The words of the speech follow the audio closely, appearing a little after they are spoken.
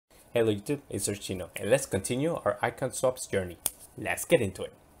Hello YouTube, it's Sergtino, and let's continue our icon swaps journey. Let's get into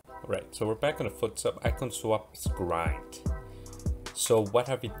it. Alright, so we're back on the FUT sub icon swaps grind. So what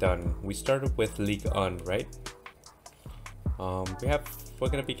have we done? We started with League On, right? We're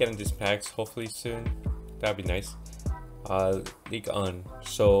gonna be getting these packs hopefully soon. That'd be nice. League On.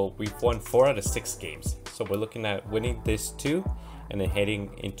 So we've won 4 out of 6 games. So we're looking at winning this 2 and then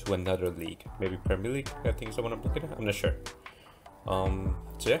heading into another league. Maybe Premier League, I think is the one I'm looking at. I'm not sure.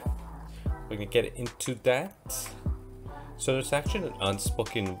 So yeah, we're gonna get into that. So there's actually an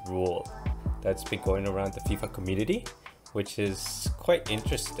unspoken rule that's been going around the FIFA community, which is quite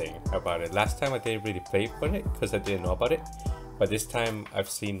interesting about it. Last time I didn't really play for it because I didn't know about it, but this time I've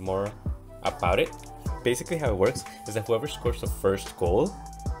seen more about it. Basically how it works is that whoever scores the first goal,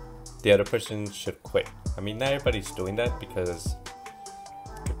 the other person should quit. I mean, not everybody's doing that because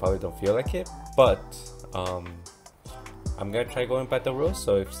they probably don't feel like it, but I'm gonna try going by the rules.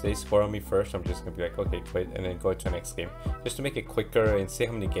 So if they score on me first, I'm just gonna be like, okay, quit, and then go to the next game, just to make it quicker and see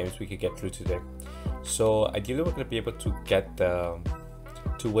how many games we could get through today. So ideally we're gonna be able to get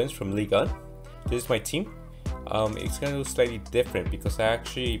 2 wins from League On. This is my team. It's gonna look slightly different because I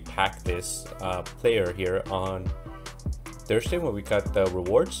actually packed this player here on Thursday when we got the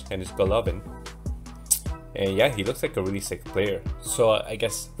rewards, and it's Golovin. And yeah, he looks like a really sick player. So I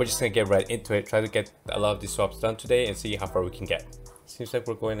guess we're just gonna get right into it, try to get a lot of these swaps done today and see how far we can get. Seems like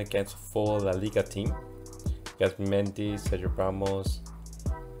we're going against a full La Liga team. We got Mendy, Sergio Ramos,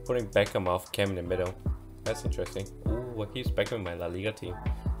 putting Beckham off Cam in the middle. That's interesting. Ooh, what keeps Beckham in my La Liga team?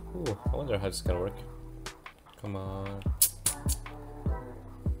 Ooh, I wonder how this is gonna work. Come on.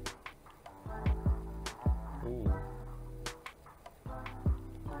 Ooh.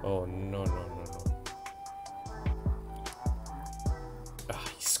 Oh no.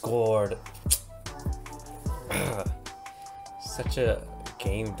 Scored. Such a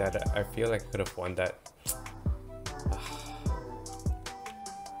game that I feel like I could have won that.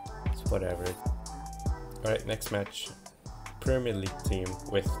 It's whatever. Alright, next match. Premier League team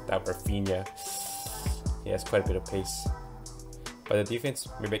with that Rafinha. He has quite a bit of pace. But the defense,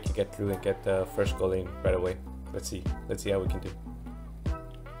 maybe I can get through and get the first goal in right away. Let's see how we can do.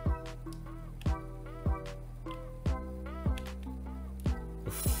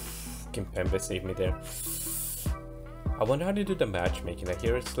 Kimpembe saved me there. I wonder how to do the matchmaking. I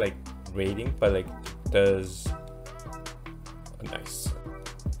hear it's like rating, but like does nice.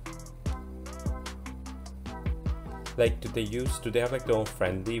 Like do they have like their own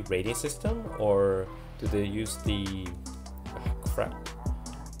friendly rating system, or do they use the crap?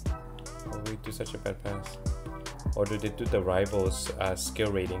 Oh, we do such a bad pass. Or do they do the rivals skill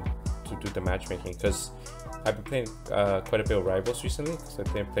rating to do the matchmaking? Because I've been playing quite a bit of rivals recently because I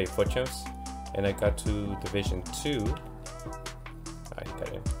didn't play FUT champs, and I got to Division 2. I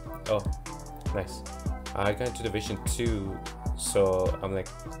got in. Oh, nice. I got into Division 2, so I'm like,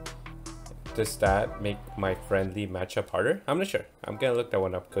 does that make my friendly matchup harder? I'm not sure. I'm gonna look that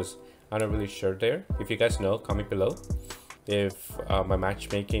one up because I'm not really sure there. If you guys know, comment below if my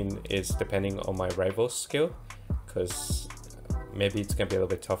matchmaking is depending on my rival's skill, because maybe it's gonna be a little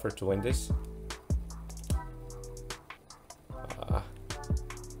bit tougher to win this.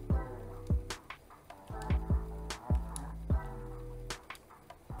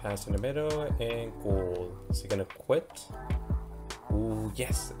 Pass in the middle and goal. Is he gonna quit? Ooh,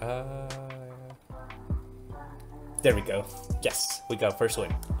 yes. There we go. Yes, we got first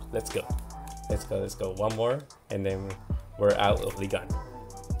win. Let's go. Let's go. One more, and then we're out of Ligue 1.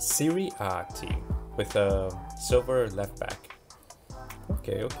 Serie A team with a silver left back.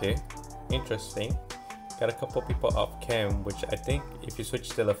 Okay. Interesting. Got a couple people off cam, which I think if you switch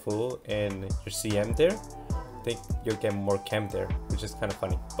to the full and your CM there, I think you'll get more cam there, which is kind of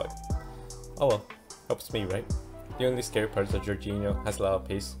funny, but oh well, helps me, right? The only scary part is that Sergtino has a lot of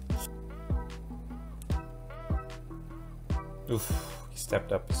pace. Oof, he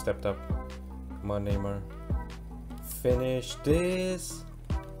stepped up. Come on, Neymar. Finish this.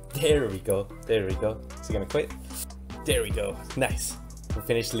 There we go. Is he gonna quit? There we go. Nice. We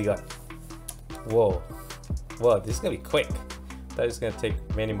finished Liga. Whoa, this is gonna be quick. That is gonna take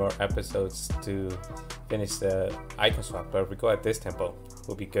many more episodes to finish the icon swap, but if we go at this tempo,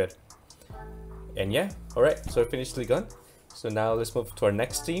 we'll be good. And yeah, alright, so I finished League 1. So now let's move to our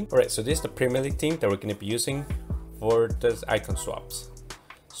next team. Alright, so this is the Premier League team that we're going to be using for this icon swaps.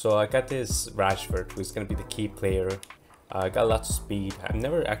 So I got this Rashford, who's going to be the key player. I got lots of speed. I've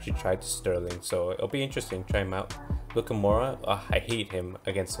never actually tried Sterling, so it'll be interesting to try him out. Luka Mora, I hate him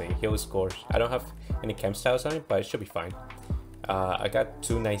against me. He always scores. I don't have any chem styles on it, but it should be fine. I got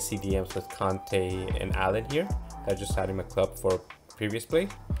 2 nice CDMs with Conte and Allen here. I just had in my club for previous play.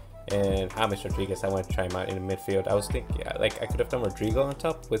 And James Rodriguez, I want to try him out in the midfield. I was thinking, yeah, like I could have done Rodrigo on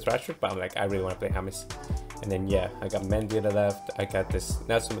top with Rashford, but I'm like, I really want to play James. And then yeah, I got Mendy on the left. I got this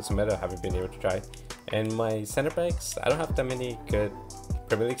Nelson Semedo, I haven't been able to try. And my center backs, I don't have that many good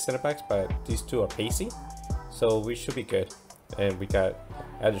Premier League center backs, but these two are pacey, so we should be good. And we got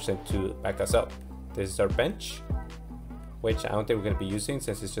Ederson to back us up. This is our bench, which I don't think we're going to be using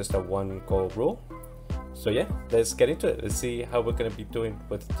since it's just a 1-goal rule. So yeah, let's get into it. Let's see how we're going to be doing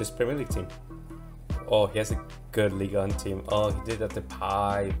with this Premier League team. Oh, he has a good Ligue 1 team. Oh, he did at the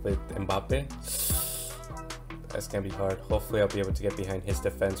pie with Mbappe. That's going to be hard. Hopefully I'll be able to get behind his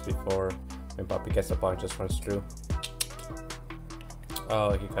defense before Mbappe gets the ball and just runs through.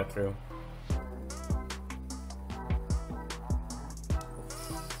 Oh, he got through.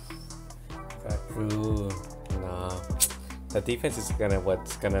 Nah, the defense is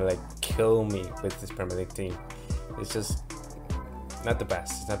what's gonna like kill me with this Premier League team. It's just not the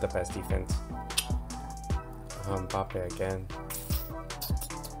best. It's not the best defense. Mbappe again.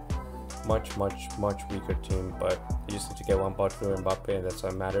 Much weaker team, but you just need to get one ball through Mbappe, and that's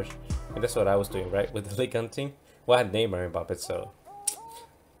what matters. And that's what I was doing, right, with the Ligue 1 team. Well, I had Neymar and Mbappe, so.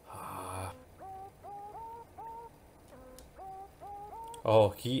 Oh,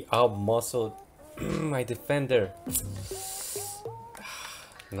 he out-muscled my defender.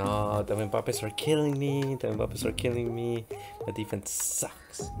 No, the Mbappes are killing me. The Mbappes are killing me. The defense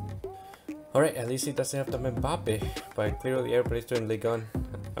sucks. Alright, at least he doesn't have the Mbappe. But clearly everybody's doing Ligue 1.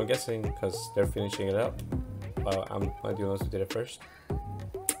 I'm guessing because they're finishing it up. I'm one of the ones who did it first.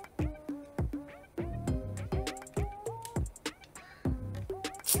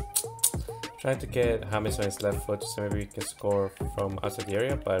 Trying to get James on his left foot so maybe we can score from outside the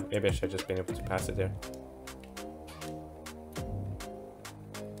area, but maybe I should have just been able to pass it there.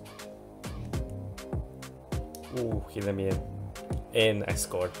 Ooh, he let me in. And I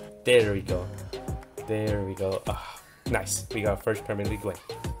scored. There we go. There we go. Oh, nice. We got our first Premier League win.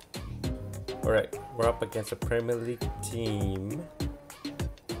 Alright, we're up against a Premier League team,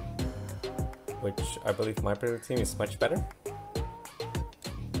 which I believe my Premier League team is much better.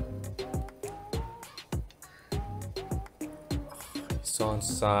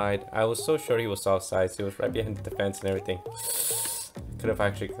 Onside. I was so sure he was offside. He was right behind the defense and everything. Could have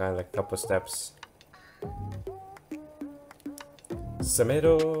actually gone like a couple steps.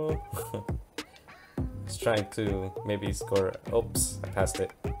 Semedo. He's trying to maybe score. Oops, I passed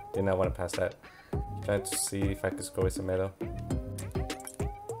it. Did not want to pass that. Trying to see if I could score with Semedo.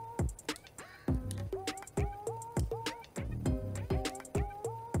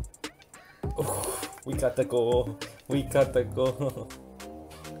 Oh, we got the goal. We got the goal.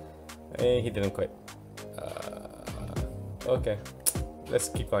 And he didn't quit. Okay, let's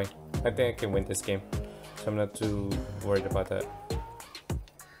keep going. I think I can win this game, so I'm not too worried about that.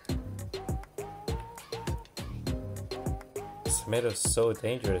 Semedo's so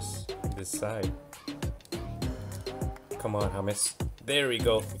dangerous on this side. Come on, James. There we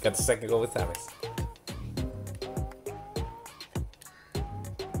go. We got the second goal with James.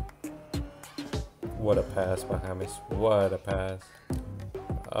 What a pass by James. What a pass.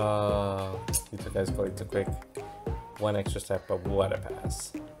 He took his goal too quick. One extra step, but what a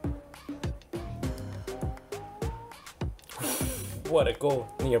pass. What a goal.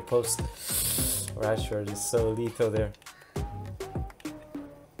 Near post. Rashford is so lethal there.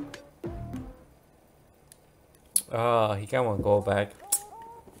 He got one goal back.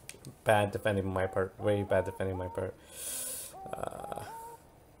 Bad defending on my part. Way bad defending on my part.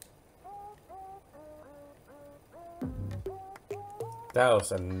 That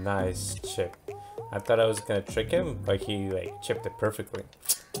was a nice chip. I thought I was gonna trick him, but he like chipped it perfectly.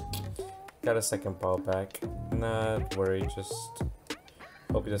 Got a second ball back. Not worried, just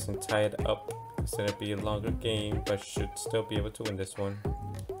hope he doesn't tie it up. It's gonna be a longer game, but should still be able to win this one.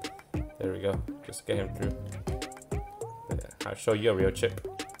 There we go. Just get him through. I'll show you a real chip.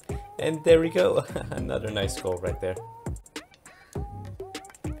 And there we go. Another nice goal right there.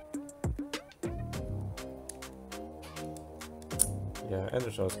 Yeah,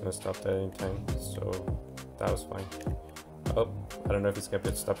 Anderson was gonna stop that anytime, so that was fine. Oh, I don't know if he's gonna be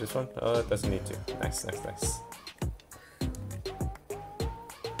able to stop this one. Oh, it doesn't need to. Nice, nice, nice.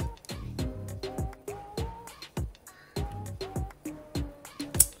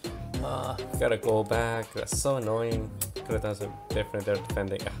 Gotta go back. That's so annoying. Could have done something different there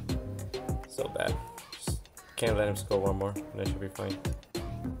defending. So bad. Just can't let him score one more, and that should be fine.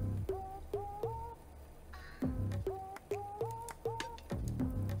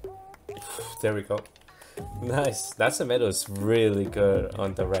 There we go. Nice. That Semedo is really good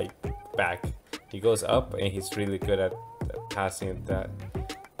on the right back. He goes up and he's really good at passing that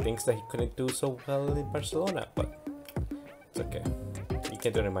thinks that he couldn't do so well in Barcelona, but it's okay. He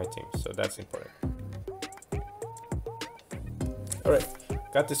can do it in my team, so that's important. Alright,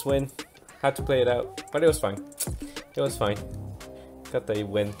 got this win. Had to play it out, but it was fine. It was fine. Got the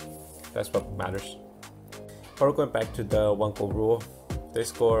win. That's what matters. But we're going back to the 1 goal rule. If they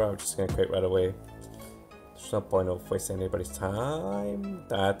score, I'm just gonna quit right away. There's no point of wasting anybody's time.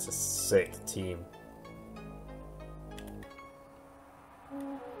 That's a sick team.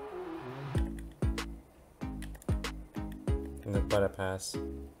 And then what a pass.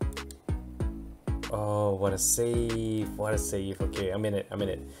 Oh, what a save. What a save. Okay, I'm in it. I'm in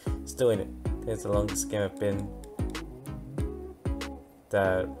it. Still in it. It's the longest game I've been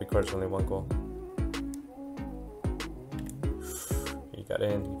that records only 1 goal. He got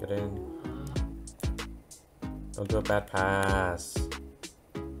in. He got in. Don't do a bad pass.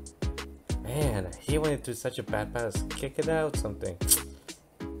 Man, he went into such a bad pass. Kick it out, something.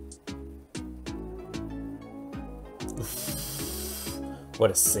 What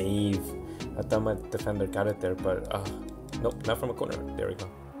a save. I thought my defender got it there, but nope, not from a corner. There we go.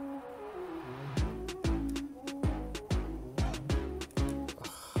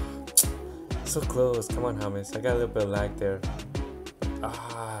 So close. Come on, James. I got a little bit of lag there.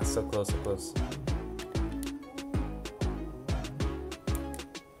 So close, so close.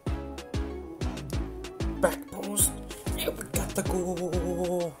 Back post. Yeah, we got the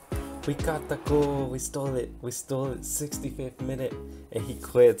goal. We got the goal. We stole it. We stole it. 65th minute. And he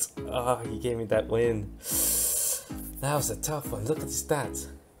quits. He gave me that win. That was a tough one. Look at the stats.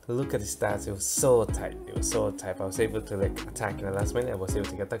 Look at the stats. It was so tight. It was so tight. I was able to like attack in the last minute. I was able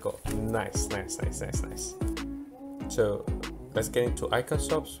to get that goal. Nice, nice, nice, nice, nice. So let's get into icon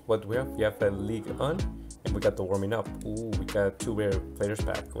swaps. What we have the league on, and we got the warming up. Ooh, we got 2 rare players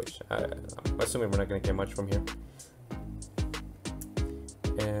pack, which I'm assuming we're not gonna get much from here.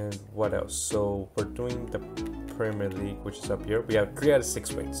 And what else? So we're doing the Premier League, which is up here. We have 3 out of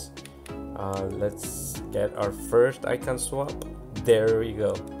 6 wins. Let's get our first icon swap. There we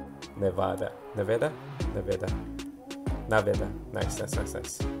go. Nevada. Nevada? Nevada. Naveda. Nice, nice, nice,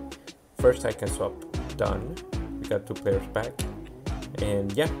 nice. First icon swap done. We got 2 players back.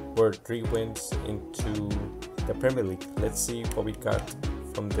 And yeah, we're 3 wins into the Premier League. Let's see what we got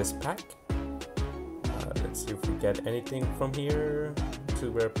from this pack. Let's see if we get anything from here.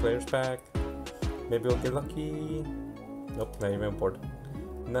 2 rare players back. Maybe we'll get lucky. Nope, not even a board.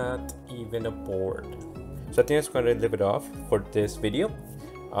 Not even a board. So I think that's going to leave it off for this video.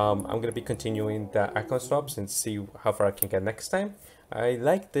 I'm going to be continuing the icon swaps and see how far I can get next time. I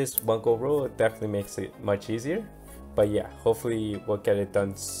like this 1 goal rule. It definitely makes it much easier. But yeah, hopefully we'll get it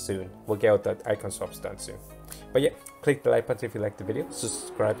done soon. We'll get all the icon swaps done soon. But yeah, click the like button if you liked the video.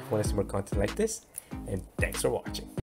 Subscribe if you want to see more content like this. And thanks for watching.